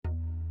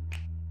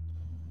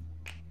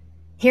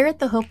Here at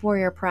the Hope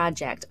Warrior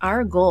Project,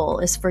 our goal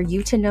is for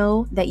you to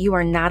know that you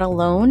are not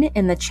alone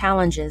in the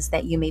challenges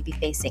that you may be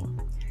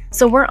facing.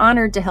 So we're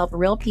honored to help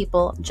real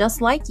people just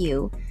like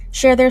you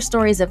share their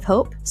stories of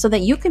hope so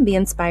that you can be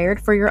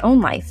inspired for your own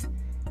life.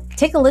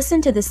 Take a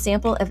listen to this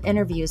sample of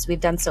interviews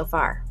we've done so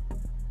far.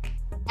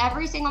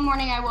 Every single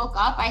morning I woke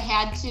up, I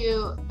had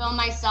to fill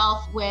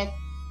myself with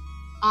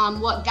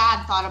what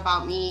God thought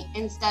about me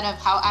instead of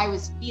how I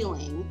was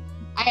feeling.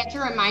 I had to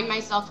remind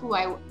myself who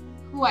I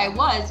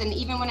was, and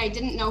even when I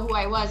didn't know who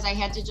I was, I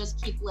had to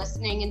just keep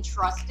listening and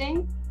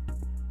trusting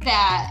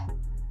that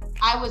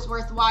I was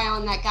worthwhile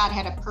and that God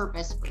had a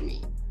purpose for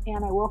me.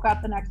 And I woke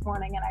up the next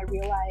morning and I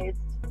realized,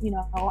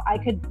 I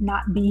could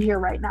not be here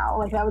right now.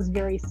 Like, that was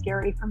very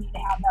scary for me to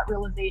have that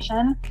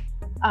realization.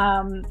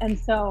 And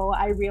so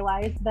I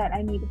realized that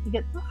I needed to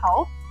get some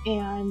help,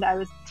 and I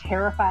was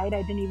terrified.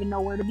 I didn't even know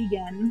where to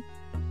begin.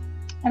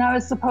 And I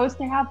was supposed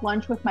to have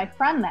lunch with my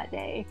friend that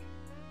day.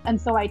 And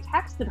so I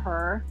texted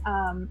her,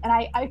 and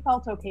I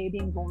felt okay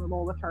being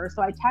vulnerable with her.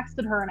 So I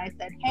texted her and I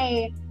said,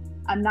 hey,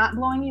 I'm not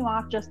blowing you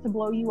off just to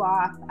blow you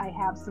off. I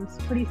have some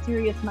pretty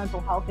serious mental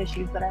health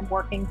issues that I'm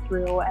working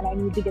through, and I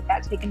need to get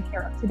that taken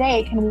care of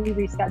today. Can we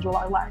reschedule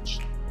our lunch?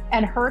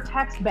 And her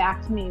text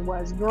back to me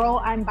was,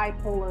 girl, I'm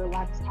bipolar,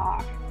 let's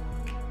talk.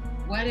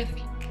 What if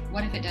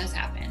it does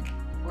happen?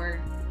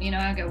 Or,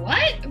 I go,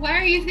 what? Why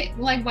are you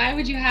why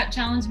would you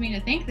challenge me to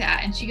think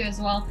that? And she goes,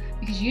 well,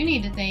 because you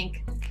need to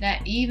think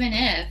that even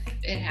if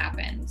it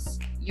happens,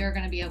 you're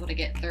going to be able to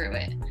get through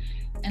it.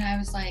 And I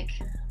was like,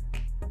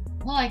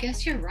 well, I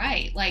guess you're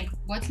right. Like,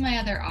 what's my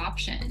other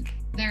option?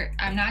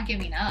 I'm not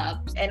giving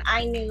up. And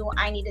I knew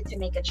I needed to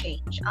make a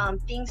change.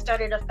 Things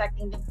started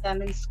affecting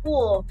them in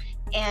school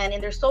and in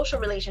their social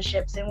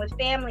relationships and with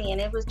family. And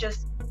it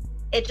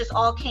just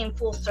all came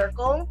full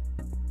circle,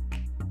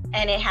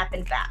 and it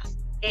happened fast.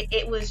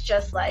 It was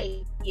just like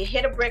you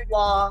hit a brick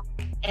wall,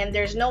 and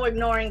there's no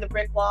ignoring the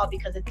brick wall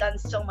because it's done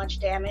so much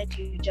damage.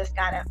 You just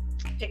gotta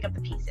pick up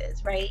the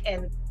pieces, right?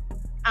 And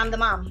I'm the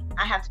mom.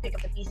 I have to pick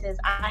up the pieces.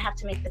 I have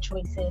to make the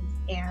choices.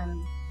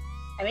 And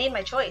I made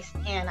my choice.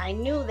 And I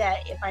knew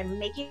that if I'm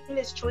making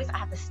this choice, I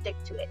have to stick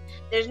to it.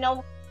 There's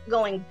no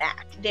going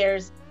back.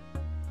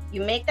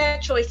 You make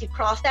that choice, you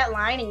cross that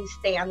line, and you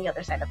stay on the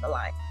other side of the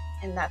line.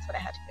 And that's what I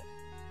had to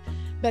do.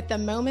 But the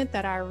moment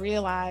that I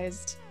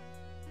realized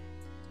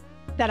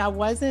that I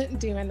wasn't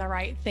doing the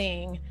right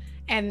thing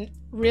and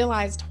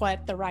realized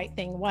what the right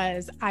thing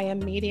was, I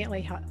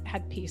immediately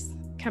had peace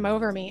come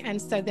over me. And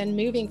so then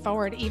moving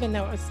forward, even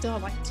though it was still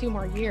like 2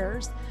 more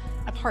years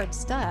of hard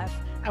stuff,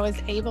 I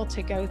was able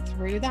to go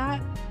through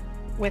that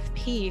with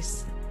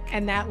peace.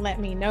 And that let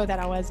me know that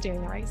I was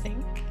doing the right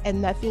thing.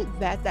 And I think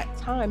that that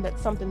time,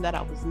 that's something that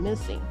I was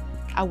missing.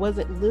 I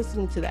wasn't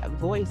listening to that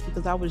voice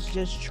because I was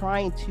just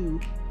trying to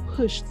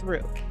push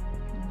through.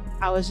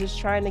 I was just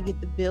trying to get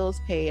the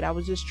bills paid. I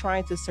was just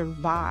trying to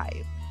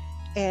survive.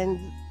 And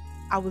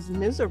I was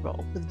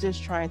miserable with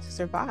just trying to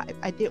survive.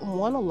 I didn't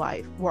want a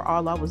life where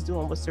all I was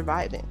doing was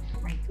surviving.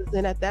 Because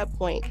then at that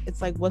point,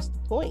 it's like, what's the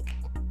point?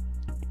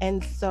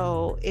 And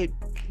so it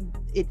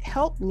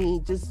helped me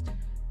just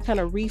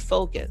kind of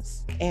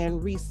refocus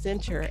and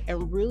recenter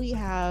and really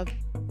have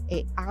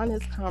an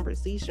honest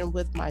conversation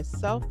with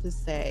myself to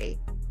say,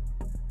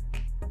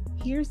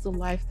 here's the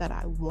life that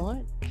I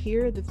want.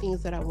 Here are the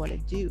things that I want to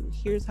do.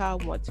 Here's how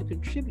I want to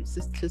contribute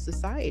to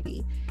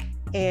society.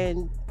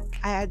 And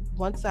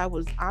once I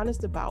was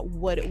honest about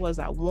what it was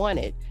I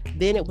wanted,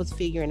 then it was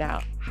figuring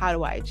out, how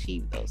do I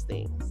achieve those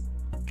things?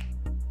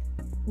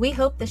 We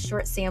hope this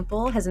short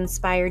sample has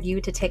inspired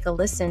you to take a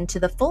listen to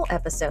the full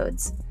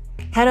episodes.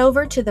 Head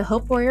over to the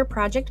Hope Warrior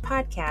Project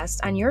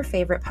podcast on your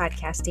favorite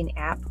podcasting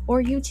app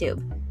or YouTube.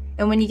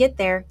 And when you get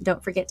there,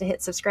 don't forget to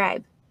hit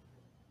subscribe.